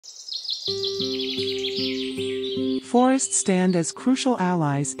Forests stand as crucial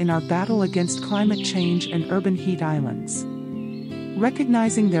allies in our battle against climate change and urban heat islands.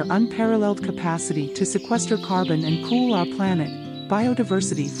 Recognizing their unparalleled capacity to sequester carbon and cool our planet,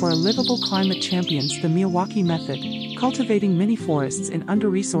 Biodiversity for a Livable Climate champions the Miyawaki Method, cultivating mini-forests in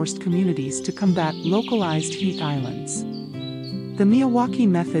under-resourced communities to combat localized heat islands. The Miyawaki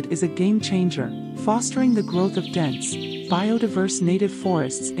Method is a game-changer, fostering the growth of dense, biodiverse native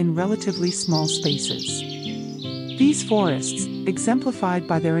forests in relatively small spaces. These forests, exemplified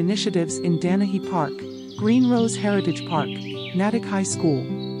by their initiatives in Danahy Park, Green Rose Heritage Park, Natick High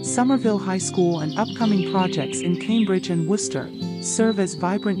School, Somerville High School and upcoming projects in Cambridge and Worcester, serve as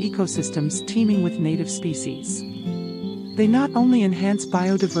vibrant ecosystems teeming with native species. They not only enhance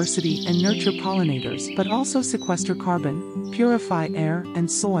biodiversity and nurture pollinators but also sequester carbon, purify air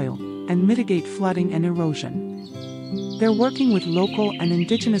and soil, and mitigate flooding and erosion. They're working with local and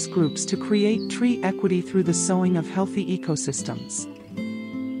indigenous groups to create tree equity through the sowing of healthy ecosystems.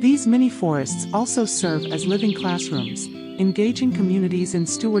 These mini-forests also serve as living classrooms, engaging communities in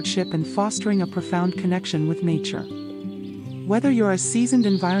stewardship and fostering a profound connection with nature. Whether you're a seasoned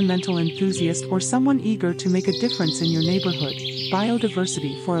environmental enthusiast or someone eager to make a difference in your neighborhood,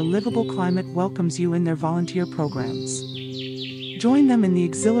 Biodiversity for a Livable Climate welcomes you in their volunteer programs. Join them in the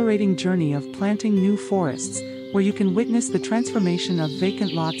exhilarating journey of planting new forests, where you can witness the transformation of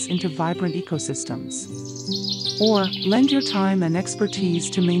vacant lots into vibrant ecosystems. Or, lend your time and expertise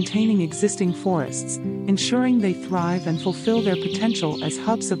to maintaining existing forests, ensuring they thrive and fulfill their potential as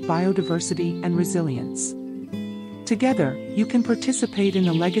hubs of biodiversity and resilience. Together, you can participate in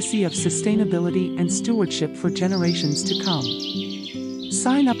a legacy of sustainability and stewardship for generations to come.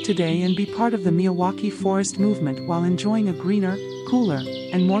 Sign up today and be part of the Miyawaki Forest movement while enjoying a greener, cooler,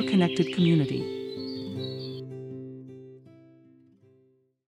 and more connected community.